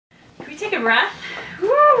Take a breath.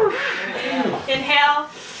 Woo. Inhale.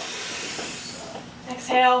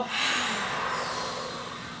 Exhale.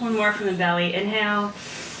 One more from the belly. Inhale.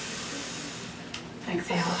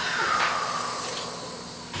 Exhale.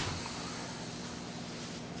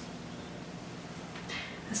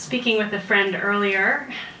 I was speaking with a friend earlier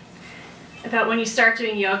about when you start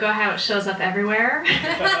doing yoga, how it shows up everywhere.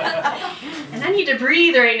 And I need to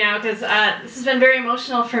breathe right now because this has been very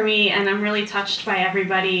emotional for me, and I'm really touched by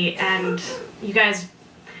everybody, and you guys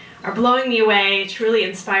are blowing me away. Truly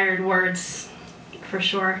inspired words, for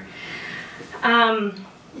sure.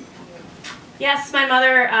 Yes, my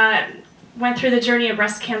mother went through the journey of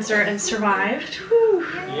breast cancer and survived. Whew.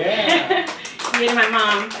 Yeah. Me and my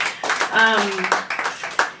mom.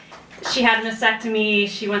 She had a mastectomy.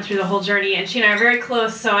 She went through the whole journey, and she and I are very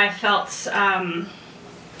close, so I felt I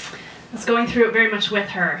was going through it very much with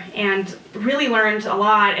her, and really learned a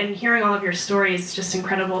lot. And hearing all of your stories is just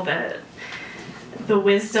incredible. The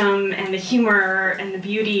wisdom and the humor and the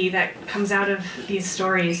beauty that comes out of these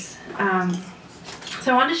stories.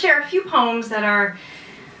 So I wanted to share a few poems that are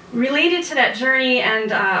related to that journey,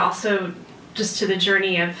 and also just to the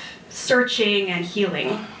journey of searching and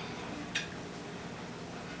healing.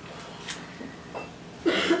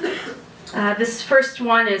 This first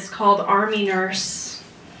one is called Army Nurse.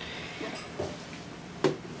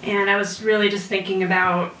 And I was really just thinking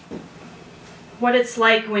about what it's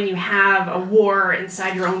like when you have a war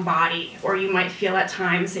inside your own body, or you might feel at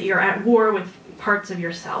times that you're at war with parts of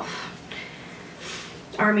yourself.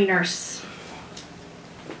 Army Nurse.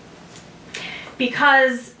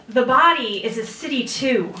 Because the body is a city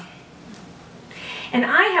too, and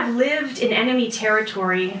I have lived in enemy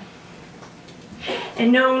territory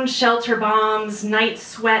and known shelter bombs, night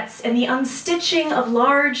sweats, and the unstitching of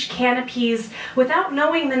large canopies without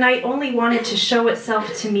knowing the night only wanted to show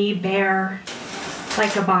itself to me bare,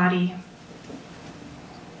 like a body.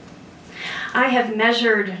 I have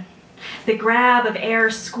measured the grab of air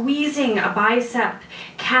squeezing a bicep,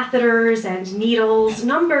 catheters and needles,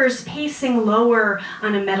 numbers pacing lower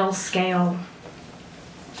on a metal scale.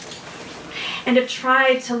 And have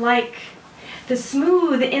tried to like the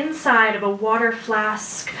smooth inside of a water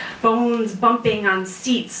flask, bones bumping on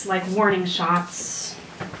seats like warning shots.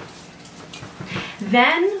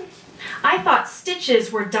 Then, I thought stitches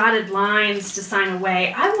were dotted lines to sign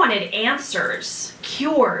away. I wanted answers,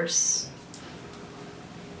 cures.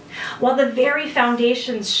 While the very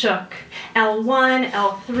foundations shook, L1,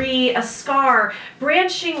 L3, a scar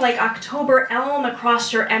branching like October elm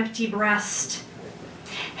across your empty breast.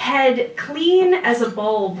 Head clean as a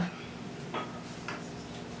bulb.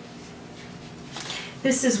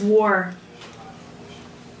 This is war.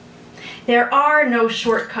 There are no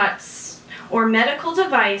shortcuts or medical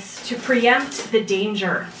device to preempt the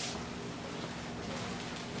danger.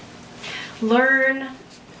 Learn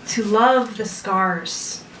to love the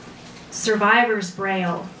scars, survivor's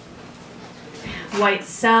braille. White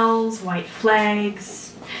cells, white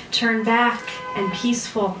flags, turn back and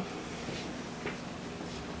peaceful.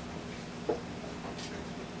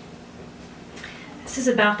 This is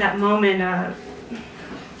about that moment of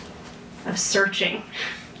searching.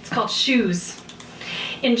 It's called shoes.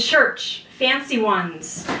 In church, fancy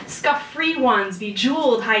ones, scuff-free ones,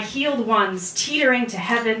 bejeweled, high-heeled ones, teetering to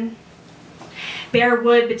heaven. Bare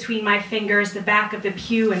wood between my fingers, the back of the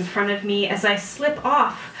pew in front of me as I slip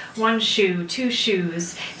off one shoe, two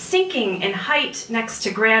shoes, sinking in height next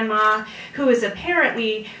to Grandma, who is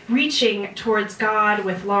apparently reaching towards God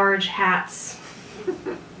with large hats.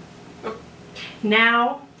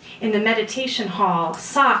 Now, in the meditation hall,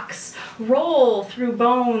 socks roll through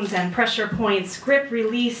bones and pressure points, grip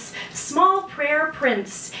release, small prayer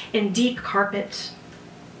prints in deep carpet.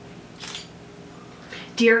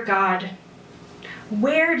 Dear God,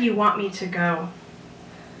 where do you want me to go?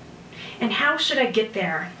 And how should I get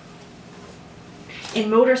there?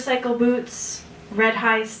 In motorcycle boots, red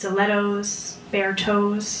high stilettos, bare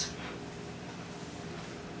toes.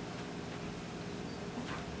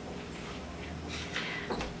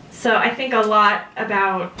 So I think a lot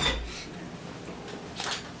about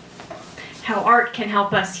how art can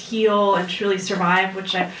help us heal and truly survive,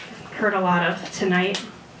 which I've heard a lot of tonight.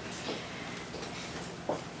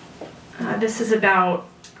 This is about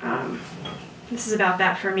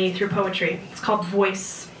that for me through poetry. It's called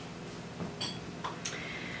Voice.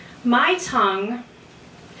 My tongue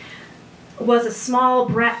was a small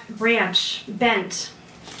branch bent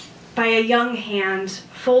by a young hand,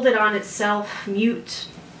 folded on itself, mute.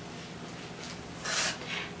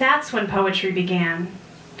 That's when poetry began.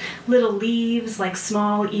 Little leaves like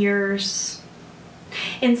small ears.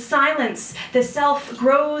 In silence, the self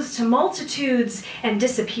grows to multitudes and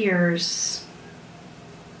disappears.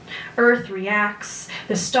 Earth reacts,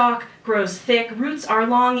 the stalk grows thick, roots are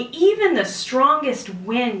long, even the strongest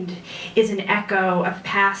wind is an echo of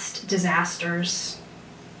past disasters.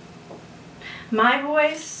 My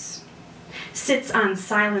voice sits on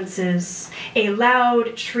silences, a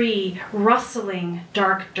loud tree rustling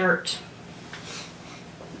dark dirt.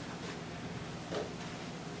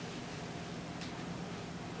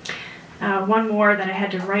 One more that I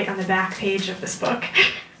had to write on the back page of this book.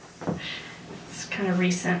 It's kind of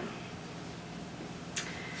recent.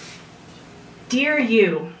 Dear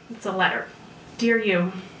you, it's a letter. Dear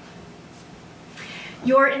you,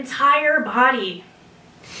 your entire body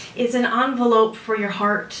is an envelope for your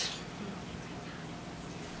heart.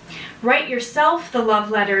 Write yourself the love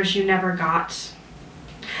letters you never got.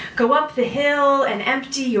 Go up the hill and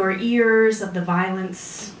empty your ears of the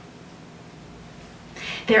violence.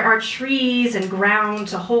 There are trees and ground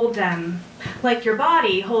to hold them, like your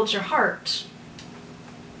body holds your heart.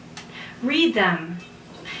 Read them.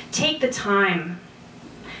 Take the time.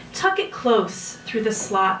 Tuck it close through the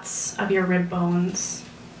slots of your rib bones.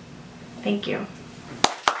 Thank you.